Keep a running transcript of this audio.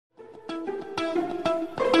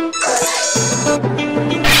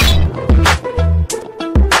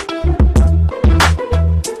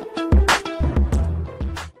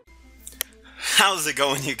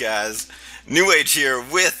going, you guys? NewAge here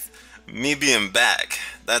with me being back.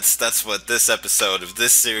 That's what this episode of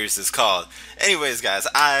this series is called. Anyways, guys,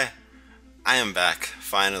 I am back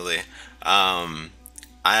finally. I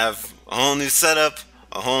have a whole new setup,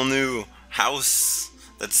 a whole new house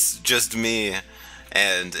that's just me,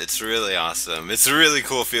 and it's really awesome. It's a really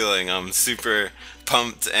cool feeling. I'm super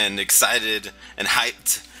pumped and excited and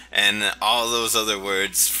hyped and all those other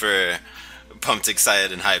words for pumped,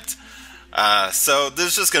 excited, and hyped. So this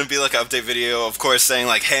is just gonna be like an update video, of course, saying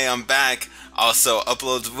like, hey, I'm back. Also,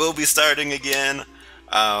 uploads will be starting again.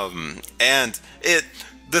 And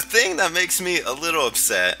the thing that makes me a little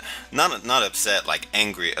upset, not upset like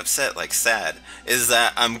angry, upset like sad, is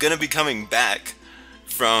that I'm gonna be coming back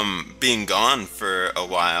from being gone for a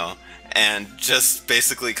while and just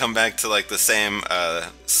basically come back to like the same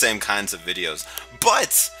kinds of videos.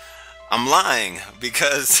 But I'm lying,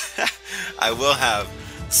 because I will have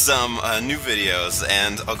some new videos,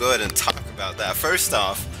 and I'll go ahead and talk about that. First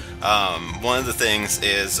off, one of the things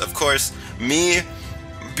is, of course, me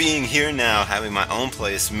being here now, having my own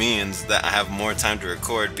place, means that I have more time to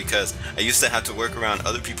record, because I used to have to work around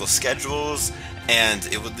other people's schedules and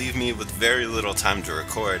it would leave me with very little time to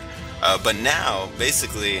record. But now,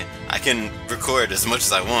 basically, I can record as much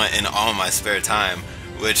as I want in all my spare time,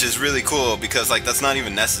 which is really cool, because like that's not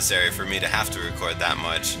even necessary for me to have to record that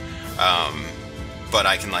much. But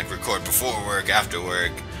I can like record before work, after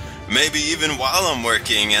work, maybe even while I'm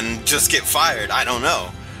working, and just get fired, I don't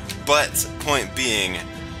know. But point being,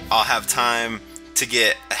 I'll have time to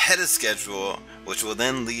get ahead of schedule, which will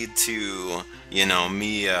then lead to, you know,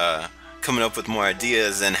 me coming up with more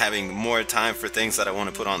ideas and having more time for things that I want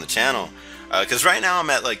to put on the channel. Because right now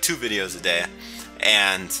I'm at like 2 videos a day,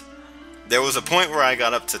 and there was a point where I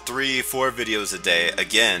got up to 3-4 videos a day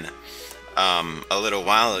again a little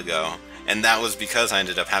while ago, and that was because I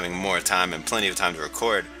ended up having more time and plenty of time to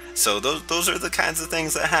record. So those are the kinds of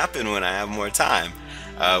things that happen when I have more time,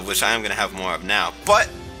 which I am going to have more of now. But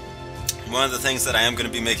one of the things that I am going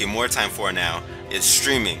to be making more time for now is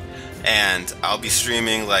streaming. And I'll be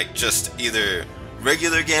streaming like just either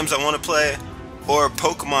regular games I want to play or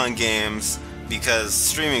Pokemon games, because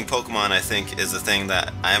streaming Pokemon, I think, is a thing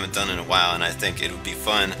that I haven't done in a while, and I think it would be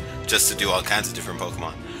fun just to do all kinds of different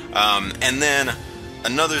Pokemon. And then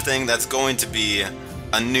another thing that's going to be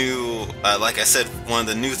a new, like I said, one of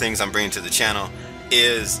the new things I'm bringing to the channel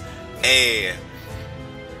is a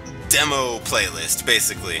demo playlist,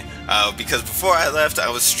 basically, because before I left I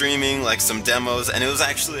was streaming like some demos, and it was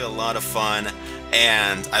actually a lot of fun,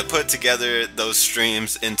 and I put together those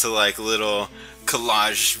streams into like little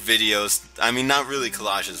collage videos. I mean, not really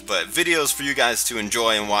collages, but videos for you guys to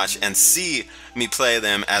enjoy and watch and see me play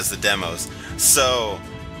them as the demos. So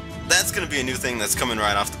that's going to be a new thing that's coming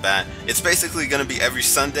right off the bat. It's basically going to be every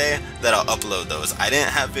Sunday that I'll upload those. I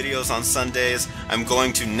didn't have videos on Sundays. I'm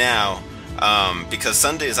going to now, because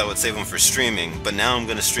Sundays I would save them for streaming, but now I'm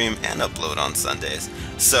going to stream and upload on Sundays.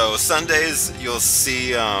 So Sundays you'll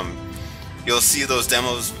see those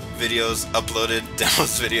demos videos uploaded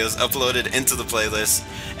into the playlist,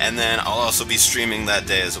 and then I'll also be streaming that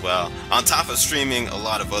day as well, on top of streaming a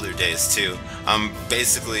lot of other days too. I'm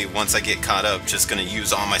basically, once I get caught up, just gonna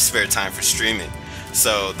use all my spare time for streaming.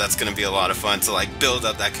 So that's gonna be a lot of fun to like build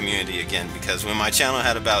up that community again, because when my channel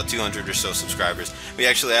had about 200 or so subscribers, we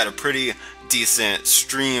actually had a pretty decent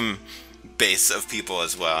stream base of people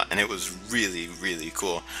as well, and it was really, really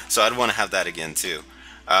cool. So I'd want to have that again too.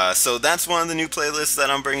 So that's one of the new playlists that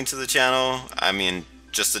I'm bringing to the channel. I mean,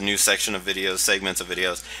 just a new section of videos, segments of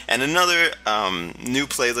videos. And another new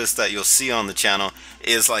playlist that you'll see on the channel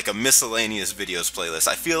is like a miscellaneous videos playlist.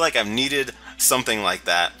 I feel like I've needed something like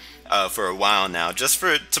that for a while now, just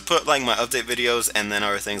to put like my update videos and then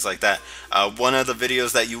other things like that. One of the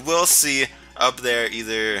videos that you will see up there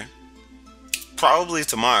either probably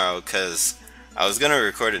tomorrow, because I was gonna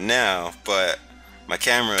record it now, but my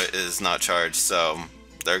camera is not charged, so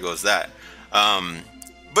there goes that.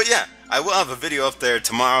 But yeah, I will have a video up there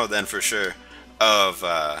tomorrow then for sure of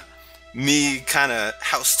me kind of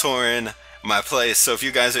house touring my place. So if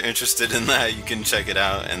you guys are interested in that, you can check it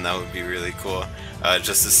out, and that would be really cool,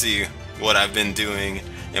 just to see what I've been doing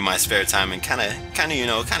in my spare time and kind of you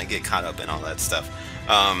know, kind of get caught up in all that stuff.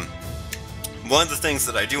 One of the things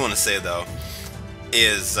that I do want to say though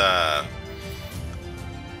is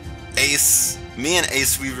me and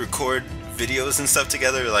Ace, we record videos and stuff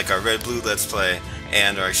together, like our Red Blue Let's Play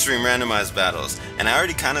and our Extreme Randomized Battles. And I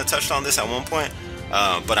already kind of touched on this at one point,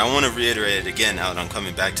 but I want to reiterate it again now that I'm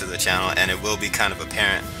coming back to the channel, and it will be kind of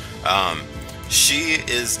apparent. She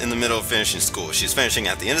is in the middle of finishing school. She's finishing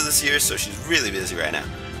at the end of this year, so she's really busy right now.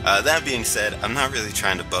 That being said, I'm not really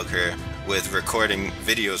trying to bug her with recording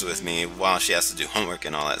videos with me while she has to do homework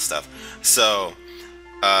and all that stuff. So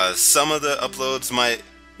some of the uploads might,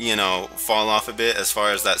 you know, fall off a bit as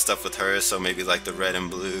far as that stuff with her. So maybe like the red and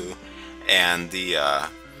blue and the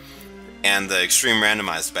extreme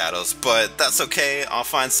randomized battles, but that's okay. I'll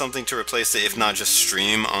find something to replace it, if not just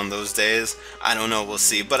stream on those days. I don't know, we'll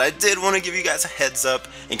see. But I did want to give you guys a heads up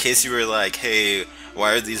in case you were like, hey,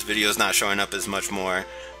 why are these videos not showing up as much more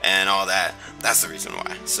and all that. That's the reason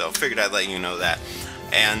why. So figured I'd let you know that.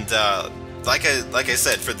 And like I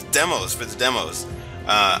said, for the demos,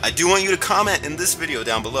 I do want you to comment in this video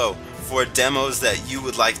down below for demos that you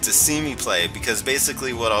would like to see me play, because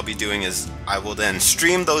basically what I'll be doing is I will then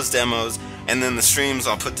stream those demos, and then the streams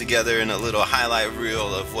I'll put together in a little highlight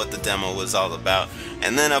reel of what the demo was all about,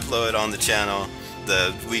 and then upload it on the channel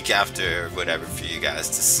the week after or whatever for you guys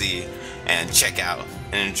to see and check out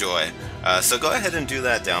and enjoy. So go ahead and do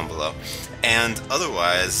that down below. And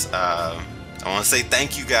otherwise, I want to say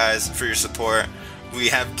thank you guys for your support. We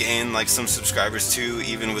have gained like some subscribers too,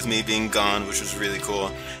 even with me being gone, which was really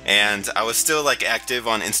cool. And I was still like active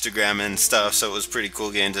on Instagram and stuff, so it was pretty cool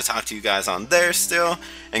getting to talk to you guys on there still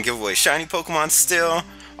and give away shiny Pokemon still.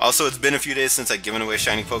 Also, it's been a few days since I've given away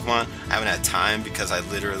shiny Pokemon. I haven't had time because I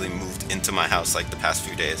literally moved into my house like the past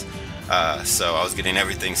few days. So I was getting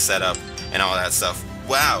everything set up and all that stuff.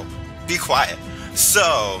 Wow, be quiet.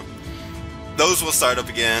 So those will start up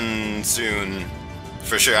again soon.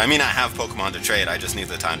 For sure. I mean, I have Pokemon to trade, I just need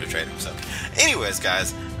the time to trade them. So anyways,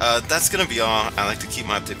 guys, that's gonna be all. I like to keep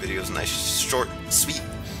my update videos nice, short, sweet,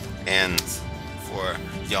 and for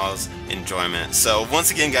y'all's enjoyment. So once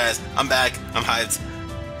again, guys, I'm back. I'm hyped.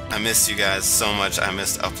 I missed you guys so much. I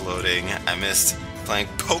missed uploading. I missed playing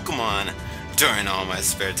Pokemon during all my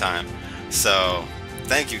spare time. So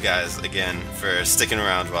thank you guys again for sticking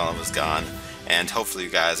around while I was gone, and hopefully you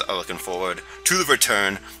guys are looking forward to the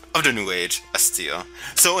return of the NewAgeSteel.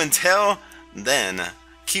 So until then,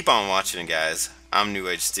 keep on watching, guys. I'm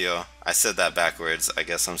NewAgeSteel. I said that backwards. I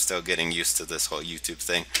guess I'm still getting used to this whole YouTube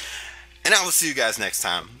thing. And I will see you guys next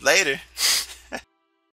time. Later.